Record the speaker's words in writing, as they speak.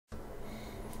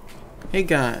Hey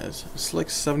guys,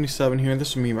 Slick77 here.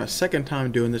 This will be my second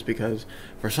time doing this because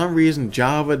for some reason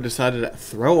Java decided to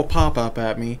throw a pop-up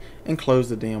at me and close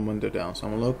the damn window down. So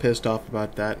I'm a little pissed off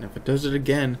about that, and if it does it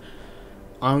again,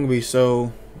 I'm going to be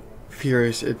so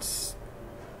furious. It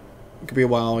could be a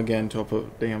while again until I put a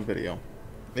damn video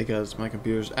because my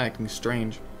computer's acting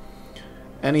strange.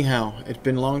 Anyhow, it's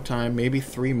been a long time, maybe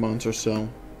 3 months or so.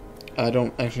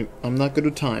 I'm not good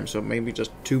with time, so maybe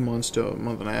just 2 months to a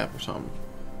month and a half or something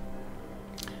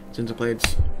since I played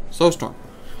Soulstorm.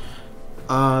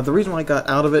 The reason why I got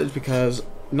out of it is because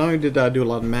not only did I do a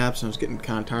lot of maps and I was getting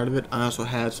kind of tired of it, I also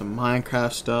had some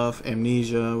Minecraft stuff,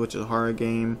 Amnesia, which is a horror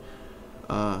game,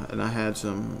 and I had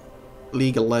some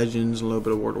League of Legends, a little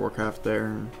bit of World of Warcraft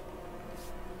there.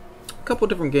 A couple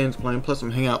different games playing, plus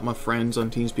I'm hanging out with my friends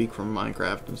on TeamSpeak from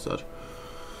Minecraft and such.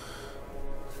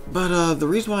 But the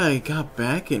reason why I got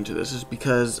back into this is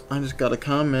because I just got a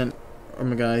comment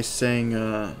from a guy saying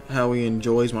how he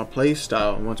enjoys my play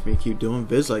style and wants me to keep doing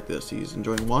vids like this. He's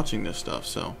enjoying watching this stuff,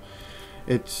 so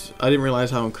I didn't realize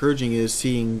how encouraging it is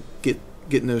seeing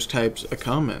getting those types of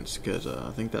comments, because I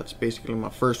think that's basically my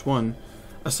first one,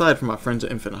 aside from my friends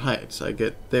at Infinite Heights. I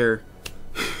get they're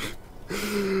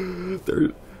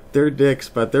dicks,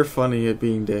 but they're funny at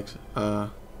being dicks. Yeah,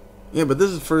 but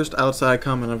this is the first outside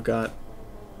comment I've got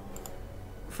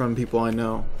from people I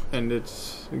know, and it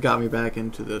got me back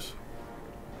into this.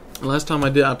 Last time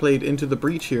I played Into the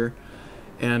Breach here,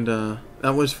 and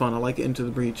that was fun. I like Into the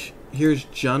Breach. Here's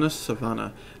Janus,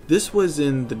 Savannah. This was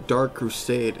in the Dark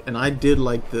Crusade, and I did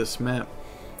like this map.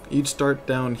 You'd start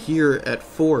down here at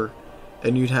 4,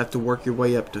 and you'd have to work your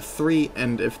way up to 3,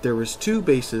 and if there was 2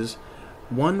 bases,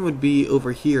 one would be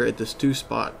over here at this 2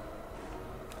 spot.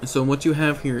 And so what you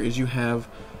have here is you have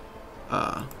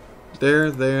there,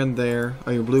 and there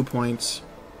are your blue points.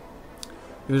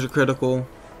 Here's a critical,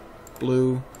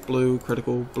 blue,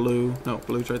 critical, blue. No,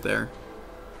 blue's right there.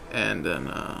 And then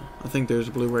I think there's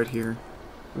a blue right here.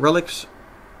 Relics,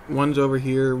 one's over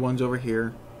here, one's over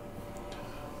here.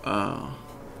 Now,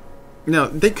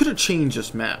 they could have changed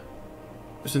this map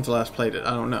since I last played it.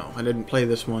 I don't know. I didn't play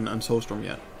this one on Soulstorm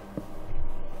yet.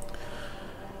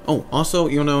 Oh, also,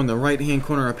 you'll know in the right hand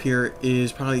corner up here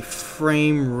is probably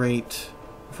frame rate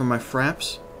for my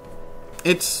fraps.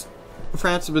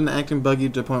 Fraps have been acting buggy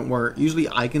to the point where usually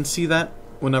I can see that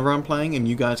whenever I'm playing and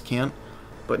you guys can't,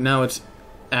 but now it's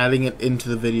adding it into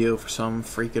the video for some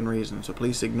freaking reason, so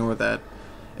please ignore that.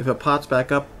 If it pops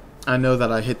back up, I know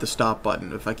that I hit the stop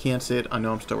button. If I can't see it, I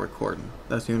know I'm still recording.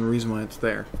 That's the only reason why it's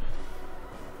there.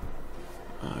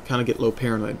 I kind of get a little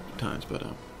paranoid at times, but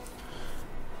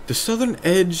the southern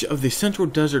edge of the central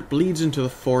desert bleeds into the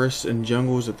forests and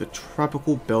jungles of the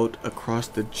tropical belt across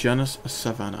the Janus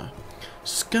Savannah.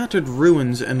 Scattered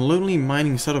ruins and lonely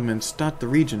mining settlements dot the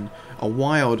region, a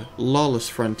wild, lawless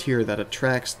frontier that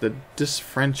attracts the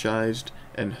disfranchised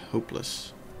and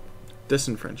hopeless.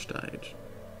 Disenfranchised.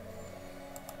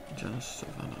 Janus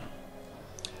Savannah.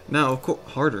 Now, of course,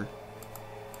 harder.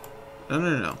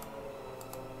 No.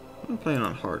 I'm playing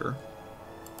on harder.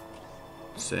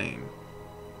 Same.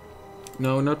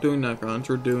 No, not doing Necrons.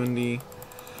 We're doing the...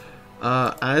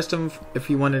 I asked him if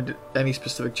he wanted any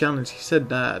specific challenge. He said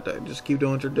that. Just keep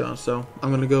doing what you're doing. So I'm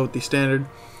going to go with the standard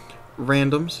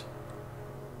randoms.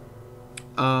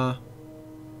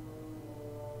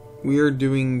 We are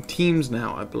doing teams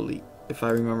now, I believe, if I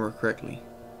remember correctly.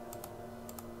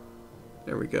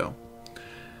 There we go.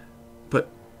 Put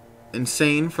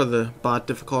insane for the bot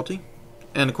difficulty.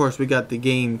 And of course we got the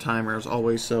game timer as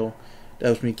always, so that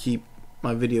helps me keep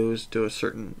my videos to a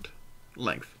certain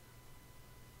length.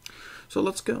 So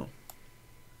let's go.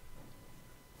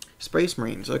 Space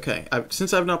Marines. Okay,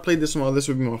 since I've not played this one, this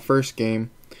would be my first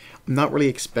game. I'm not really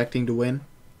expecting to win.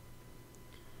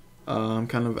 I'm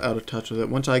kind of out of touch with it.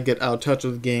 Once I get out of touch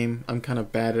with the game, I'm kind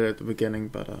of bad at it at the beginning,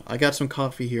 but I got some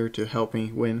coffee here to help me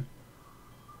win.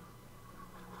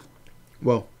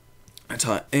 Whoa, that's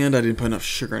hot. And I didn't put enough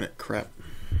sugar in it. Crap.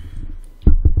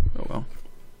 Oh well.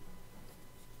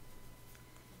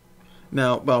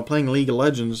 Now, while playing League of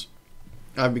Legends,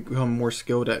 I've become more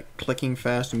skilled at clicking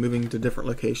fast and moving to different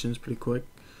locations pretty quick.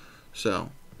 So,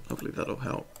 hopefully that'll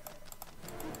help.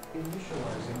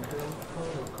 Initializing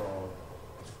protocol.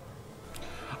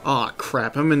 Aw,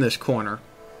 crap, I'm in this corner.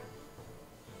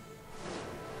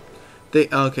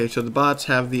 Okay, so the bots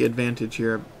have the advantage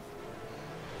here.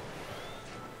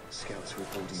 Scouts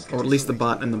reporting, Or at least the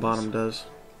bot in the bottom does.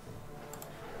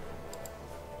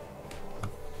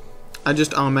 I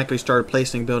just automatically started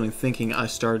placing building thinking I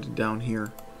started down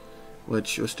here,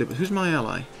 which was stupid. Who's my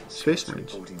ally? Space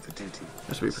Marines.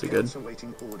 That's be pretty good.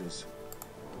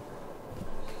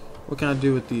 What can I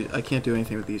do with these? I can't do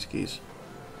anything with these keys.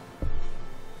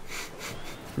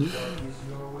 What is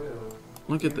your will?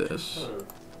 Look at Here to this. serve.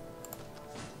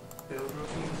 Build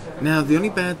routine Now, the only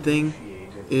bad thing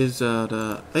created. is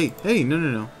that, hey,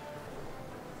 no.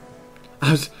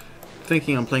 I was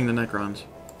thinking I'm playing the Necrons.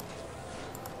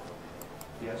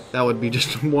 Yes. That would be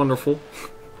just wonderful.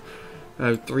 I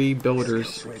have 3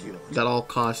 builders that all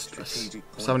cost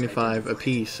 75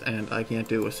 apiece, and I can't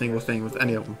do a single thing with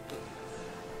any of them.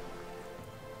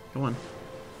 Come on.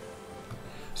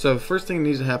 So, first thing that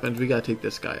needs to happen is we gotta take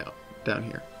this guy out, down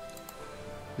here.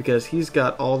 Because he's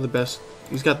got the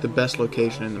best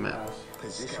location in the map.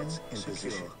 Positions in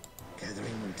position. Gathering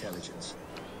intelligence.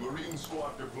 Marine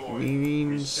squad deployed.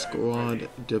 Marine squad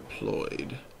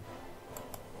deployed.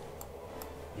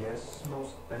 Yes,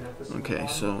 most beneficent Okay, one.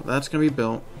 so that's gonna be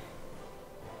built.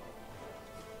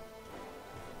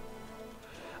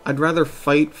 I'd rather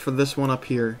fight for this one up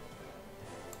here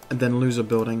and then lose a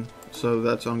building. So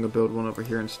that's I'm gonna build one over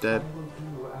here I instead. will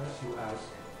do as you ask.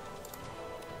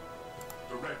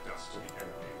 Direct us to the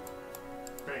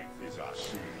enemy. Faith is our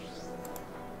shield.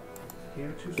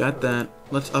 Here to Got serve. that.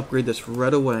 Let's upgrade this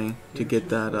right away to get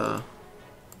that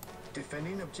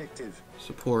Defending objective.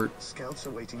 support. Scouts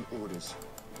awaiting orders.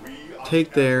 We are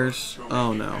Take theirs. to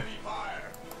Oh meet no. enemy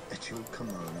fire. At your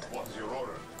command. What is your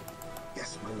order?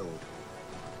 Yes, my lord.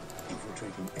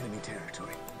 Infiltrating enemy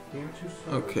territory. Here to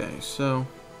serve. Okay, so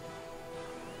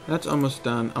that's almost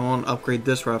done. I want to upgrade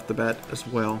this right off the bat as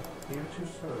well. Here to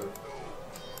serve.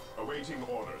 Awaiting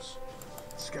orders.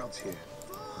 Scouts here.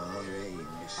 Our aim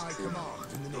is true.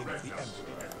 Direct us to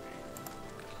the enemy.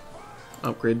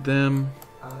 Upgrade them.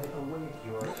 I await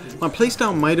your My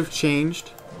playstyle might have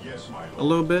changed Yes, my a lord.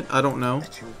 little bit. I don't know.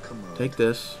 At your command. Take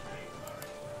this.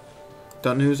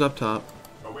 Don't know who's up top.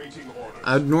 Awaiting orders.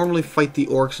 I would normally fight the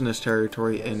orcs in this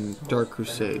territory in Dark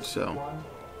Crusade, so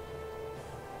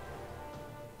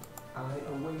I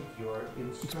await your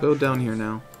let's build down here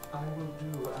now. I will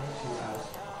do as you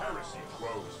ask. Heresy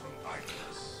grows from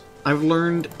idleness. I've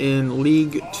learned in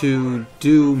League to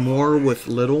do more with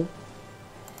little,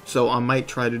 so I might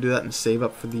try to do that and save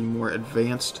up for the more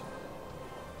advanced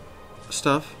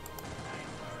stuff.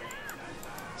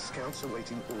 Scouts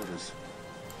awaiting orders.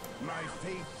 My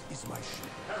faith is my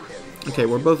shield. Okay,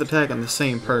 we're both attacking the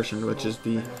same person, which is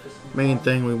the main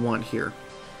thing we want here.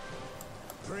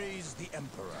 Praise the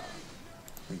Emperor.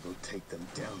 We will take them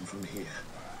down from here.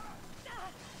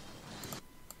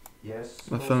 Yes.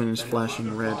 My most phone is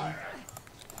flashing red.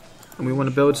 And we want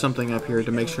to build something up here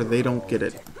to make sure they don't get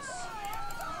it.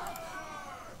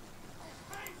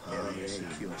 Our aim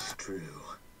is true.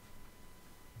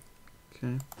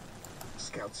 Okay.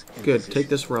 Scouts in Good, position. take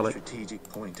this relic. Strategic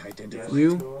point identified.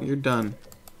 You're done.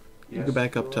 You go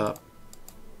back up top.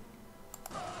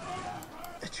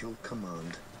 At your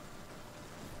command.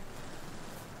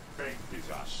 Faith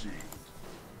is our shield.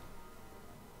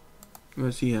 What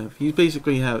does he have? He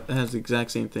basically has the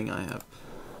exact same thing I have.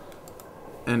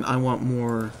 And I want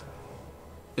more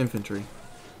infantry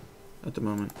at the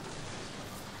moment.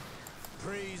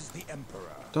 Praise the Emperor.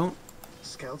 Don't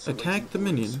Scouts attack the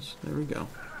awaiting minions. There we go.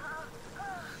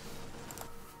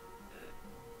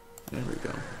 There we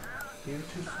go. Here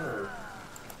to serve.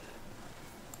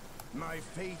 My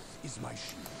faith is my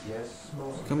shield. Yes,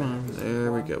 most Come on. beneficent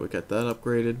There we one. go. We got that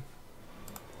upgraded.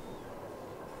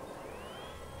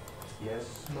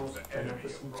 Yes, most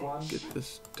beneficent one. Get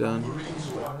this done. Marine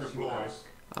squad As you deployed. ask.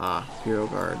 Ah, Hero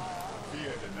Guard.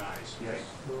 Fear denies Yes,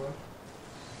 faith. Lord.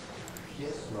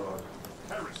 Yes, Lord.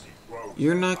 Heresy grows.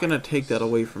 You're from not going to take that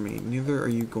idleness. away from me. Neither are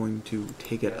you going to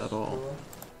take it Yes, at all. Lord.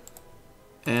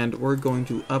 And we're going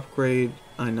to upgrade.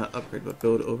 Not upgrade, but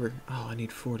build over. Oh, I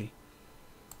need 40.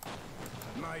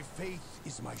 My faith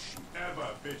is my shield. Ever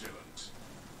vigilant.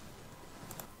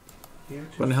 Here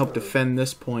to Going to help serve. defend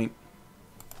this point.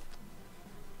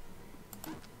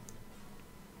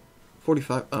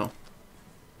 45. Oh.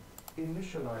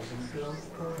 Initializing build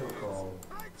protocol.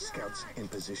 Scouts in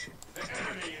position. The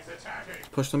enemy is attacking.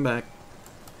 Push them back.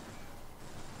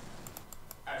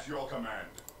 At your command.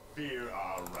 Fear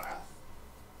our wrath.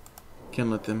 Can't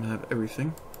let them have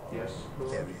everything. Yes,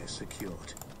 Lord. Area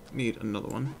secured. Need another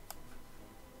one.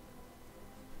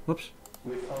 Whoops.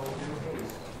 With all due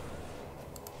haste.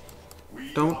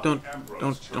 We Don't are don't the Emperor's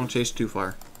don't children. chase too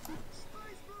far.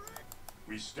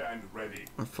 We stand ready.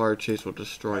 A fire chase will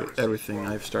destroy everything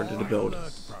I've started to build.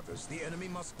 Brothers, the enemy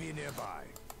must be nearby.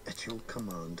 At your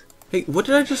command. Hey, what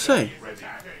did I just say? Ready.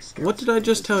 What did I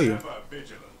just tell you? Ever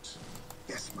vigilant.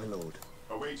 Yes, my lord.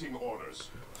 Awaiting orders.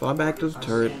 Fall back to the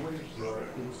turret. Await your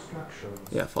instructions.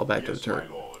 Yeah, fall back to the Yes, turret.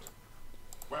 my lord.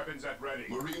 Weapons at ready.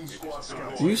 Marine squad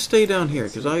You stay down here,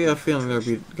 because I got a feeling they'll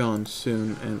be gone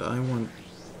soon, and I want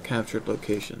captured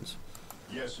locations.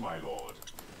 Yes, my lord.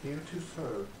 Here to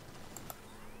serve.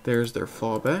 There's their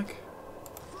fallback.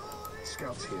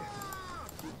 Scouts here.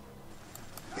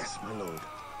 Yes, my lord.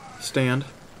 Stand.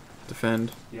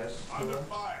 Defend. Yes, Under sir.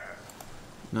 fire.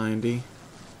 90.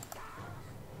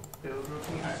 Build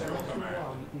routine At your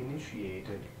 71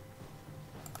 initiated.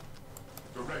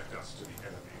 Direct us to the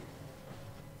enemy.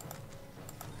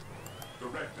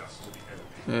 Direct us to the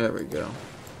enemy. There we go.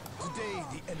 Today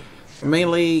the enemy.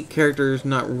 Melee characters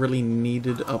not really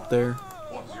needed up there.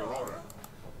 What is your order?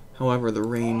 However, the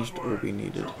ranged will be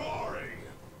needed. Glory.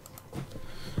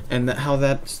 And how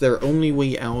that's their only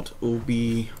way out will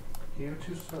be Here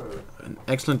to serve. an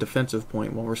excellent defensive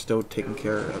point while we're still taking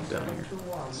care of down here.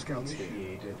 71 Scouts here.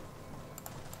 initiated.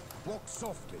 Walk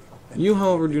softly. You,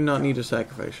 however, do not need to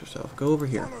sacrifice yourself. Go over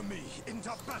here. Follow me into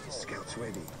battle. Scouts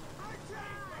ready.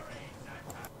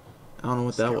 I don't know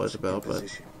what that Scouts was in about, but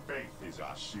position. Faith is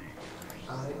our shield.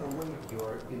 I await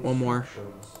your instructions. One more.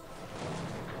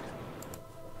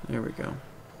 There we go.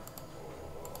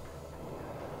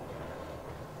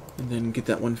 And then get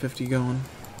that 150 going.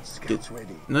 Scouts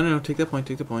ready. No, take that point,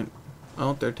 take the point.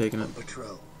 Oh, they're taking it.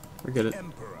 Patrol. Forget it.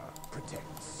 Emperor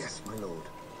protects. Yes, my lord.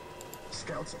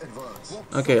 Scouts advance.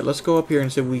 Okay, let's go up here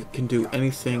and see if we can do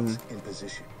anything Scouts in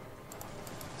position.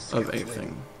 of Scouts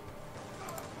anything.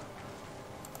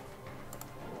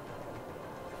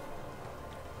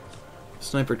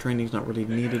 Sniper training's not really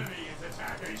needed. Enemy is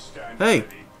attacking. Stand Hey!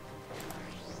 ready.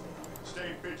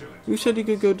 Stay vigilant. You said you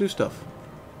could go do stuff.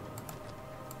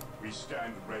 We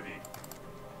stand ready.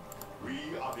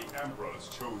 We are the Emperor's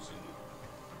chosen.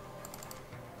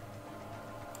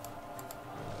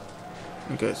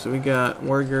 Okay, so we got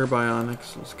Warrior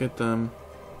Bionics. Let's get them.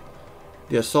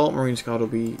 The Assault Marine Scout will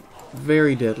be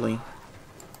very deadly.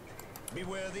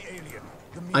 Beware the alien.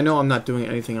 The I know I'm not doing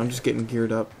anything, I'm just getting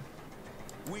geared up.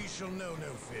 We shall know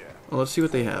no fear. Well, let's see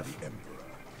what they have. The Emperor.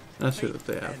 Let's see what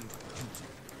they have. And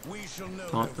duty. We shall know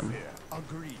Taunt no them. fear.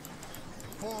 Agreed.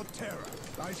 For terror,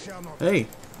 I shall not. Hey!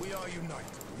 We are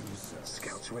united in this service.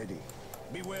 Scouts ready.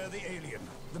 Beware the alien,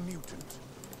 the mutant.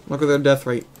 Look at their death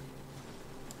rate.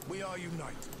 We are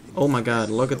united. In Oh my god,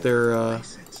 look at their I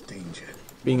sense danger.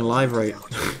 being alive rate.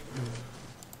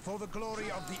 For the glory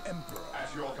of the Emperor.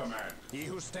 At your command. He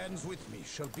who stands with me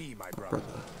shall be my brother.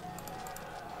 Brother.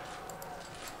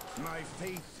 My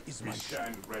faith is my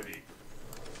stand ready.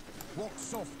 Walk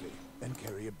softly and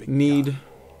carry a big Need gun.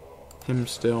 him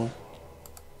still.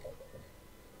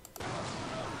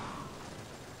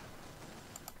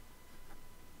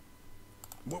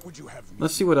 What would you have me?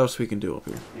 Let's see what else we can do up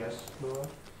here. Yes, Lord.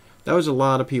 That was a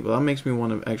lot of people. That makes me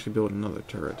want to actually build another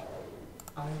turret.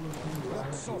 I will do Walk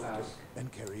as you softly ask.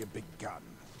 and carry a big gun.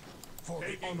 For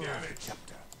the honor of the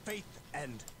chapter, faith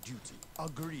and duty.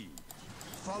 Agreed.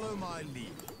 Follow my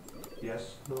lead.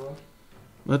 Yes, Lord.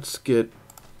 Let's get...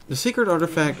 The secret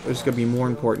artifact is going to be more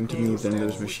important to me than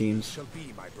those machines. Shall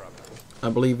be my brother. I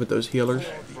believe with those healers.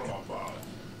 From above.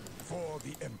 For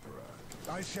the Emperor,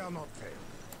 I shall not fail.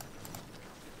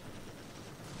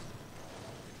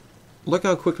 Look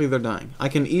how quickly they're dying. I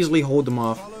can easily hold them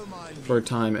off Follow my lead. for a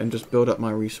time and just build up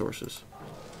my resources.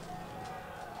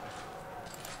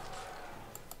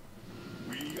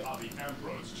 We are the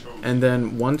Emperor's chosen. And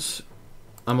then once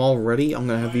I'm all ready, I'm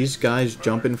going to have these guys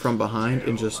jump in from behind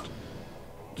and just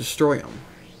destroy them.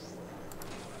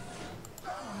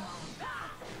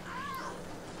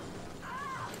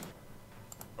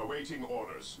 Awaiting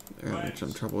orders. They're having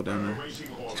some trouble down there. Awaiting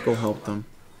orders. Let's go help them.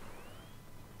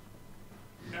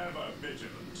 Ever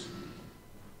vigilant.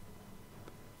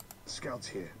 Scouts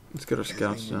here. Let's get our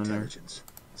scouts Gathering down there. intelligence.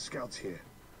 Scouts here.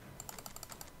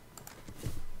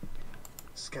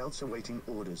 Scouts awaiting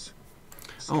orders.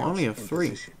 Oh, I only have Scouts in 3.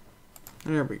 position.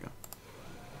 There we go.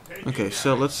 Taking Okay, damage.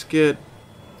 so let's get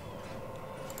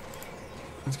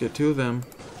 2 of them.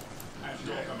 At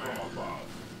your command. From above.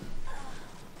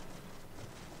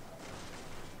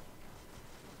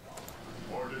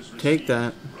 Orders Take received,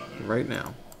 that brother. right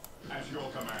now. At your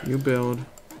command. You build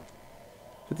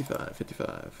 55,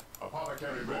 55.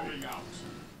 Apothecary rolling out.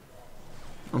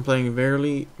 I'm playing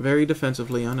very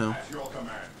defensively, I know. At your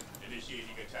command. Initiating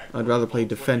attack. I'd rather play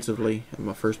defensively in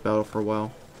my first battle for a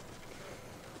while.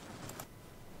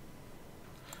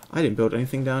 I didn't build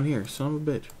anything down here, son of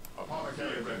a bitch.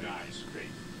 Apothecary denies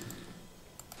faith.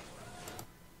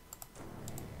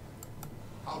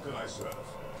 How can I serve?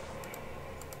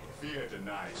 Fear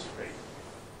denies faith.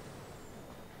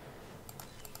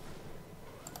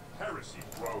 Heresy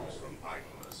grows from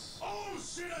idleness. All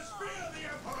sinners fear the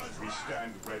Emperor's wrath. We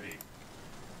stand ready.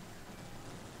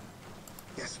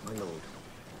 Yes, my lord.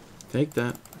 Take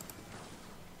that.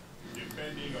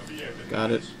 Defending a fear denies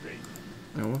Got it. faith.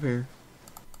 Come up here.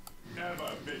 Ever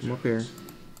Come vigilant. up here.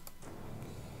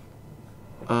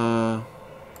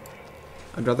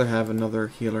 I'd rather have another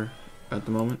healer at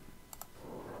the moment.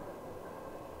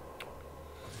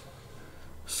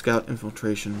 Scout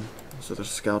infiltration, so the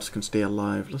scouts can stay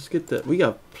alive. Let's get that. We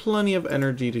got plenty of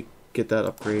energy to get that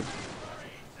upgrade.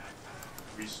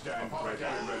 We stand ready.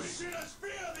 Let's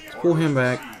pull him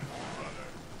back.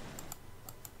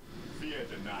 Fear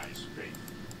denies faith.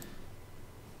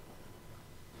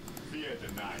 Fear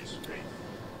denies faith.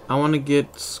 I want to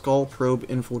get skull probe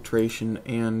infiltration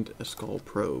and a skull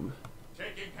probe.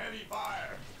 Taking heavy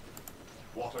fire.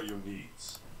 What are your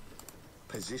needs?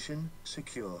 Position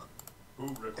secure. Who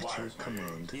At your requires my aid?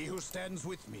 command. He who stands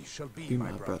with me shall be Be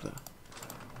my my brother. brother.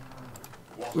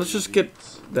 What Let's are your just get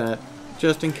needs? that,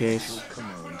 just in case. Your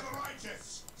command.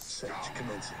 Search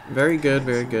commencing. Very good,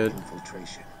 very good.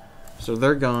 Infiltration. So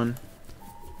they're gone.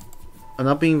 I'm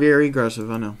not being very aggressive,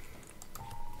 I know.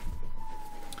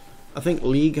 I think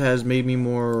League has made me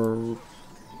more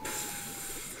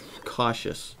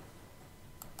cautious.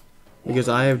 Because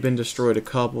I have been destroyed a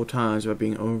couple times by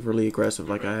being overly aggressive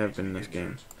like I have been in this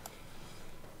game.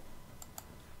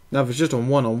 Now if it's just a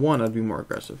one-on-one, I'd be more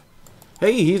aggressive.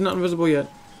 Hey, he's not invisible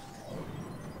yet.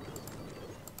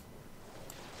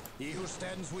 He who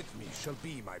stands with me shall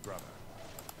be my brother.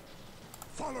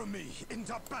 Follow me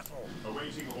into battle.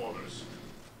 Awaiting orders.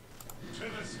 To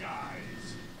the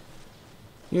skies.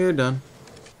 You're done.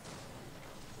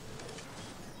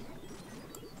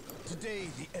 Today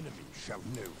the enemy shall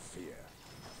know fear.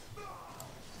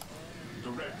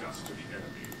 Direct us to the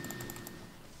enemy.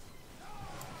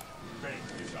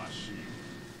 Faith is our shield.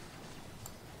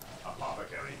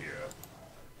 Apothecary here.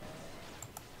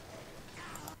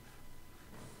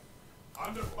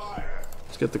 Under fire.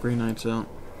 Let's get the Green Knights out.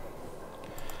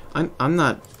 I'm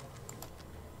not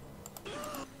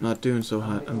doing so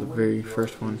hot on the very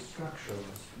first one.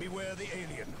 Instructions. Beware the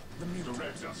alien, the mutant.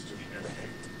 Direct us to the enemy.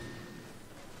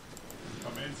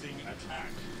 Commencing attack.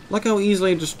 Look how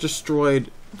easily I just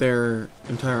destroyed their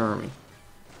entire army.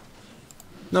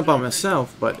 Not by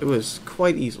myself, but it was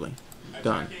quite easily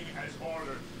done. Attacking as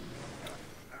ordered.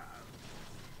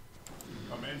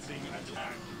 Commencing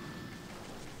attack.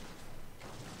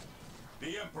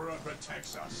 The Emperor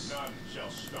protects us. None shall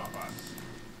stop us.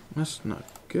 That's not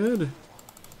good.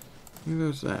 Who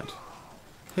goes that?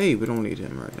 Hey, we don't need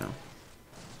him right now.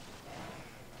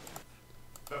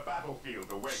 The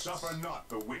battlefield awaits. Suffer not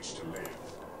the witch to live.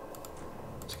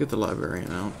 Let's get the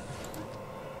librarian out.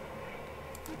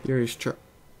 Yuri's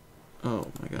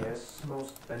oh my god. Yes,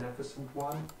 most beneficent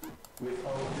one. With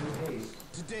all due haste.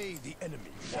 Today the enemy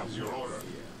shall What's your know order?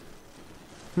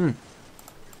 fear.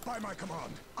 By my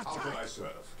command, How can I attack!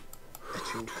 serve?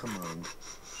 At your command.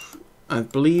 I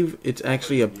believe it's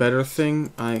actually a better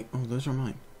thing. Oh, those are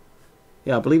mine.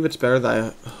 Yeah, I believe it's better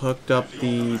that I hooked up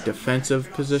the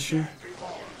defensive position.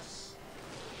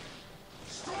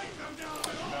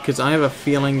 Because I have a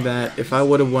feeling that if I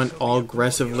would have went all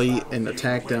aggressively and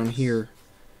attacked down here,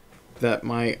 that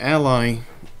my ally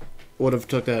would have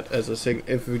took that as a signal.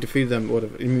 If we defeated them, would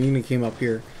have immediately came up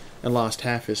here and lost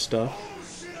half his stuff.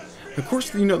 Of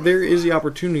course, you know, there is the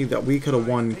opportunity that we could have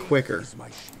won quicker Is my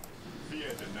shield. Fear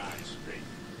denies faith.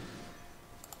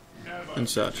 Never and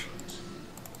such.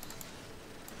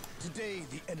 Today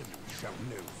the enemy shall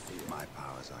know fear. My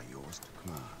powers are yours to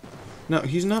command. No,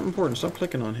 he's not important. Stop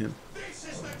clicking on him. This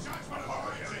is the judgment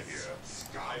of here.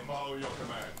 I follow your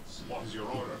commands. What is your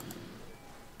order?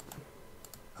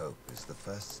 Hope is the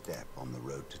first step on the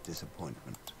road to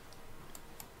disappointment.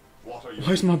 What are your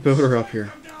Why is my builder up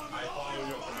here? I follow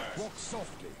your commands. Walk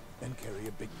softly and carry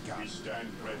a big gun. We stand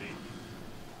ready.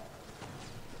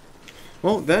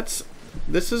 Well, this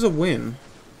is a win.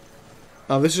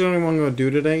 This is the only one I'm going to do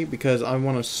today because I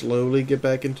want to slowly get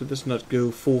back into this, not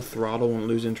go full throttle and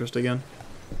lose interest again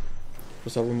for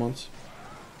several months.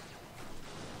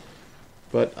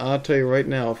 But I'll tell you right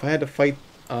now, if I had to fight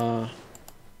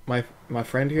my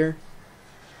friend here,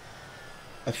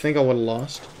 I think I would have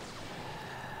lost.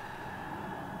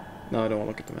 No, I don't want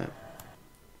to look at the map.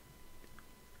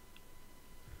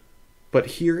 But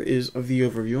here is the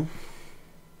overview.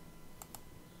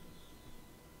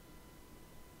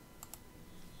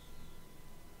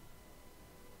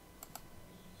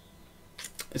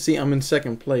 See, I'm in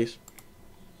second place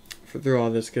through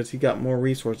all this because he got more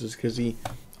resources because he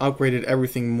upgraded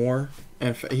everything more,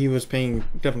 and he was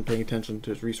definitely paying attention to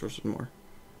his resources more.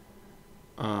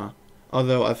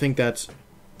 Although I think that's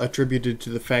attributed to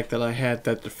the fact that I had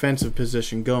that defensive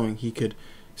position going. He could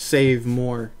save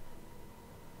more.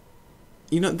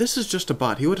 You know, this is just a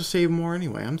bot. He would have saved more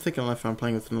anyway. I'm thinking if I'm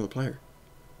playing with another player.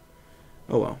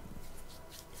 Oh well.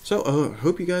 So,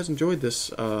 hope you guys enjoyed this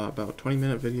about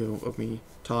 20-minute video of me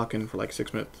talking for like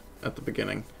 6 minutes. at the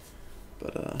beginning.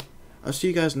 But I'll see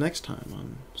you guys next time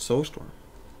on Soulstorm.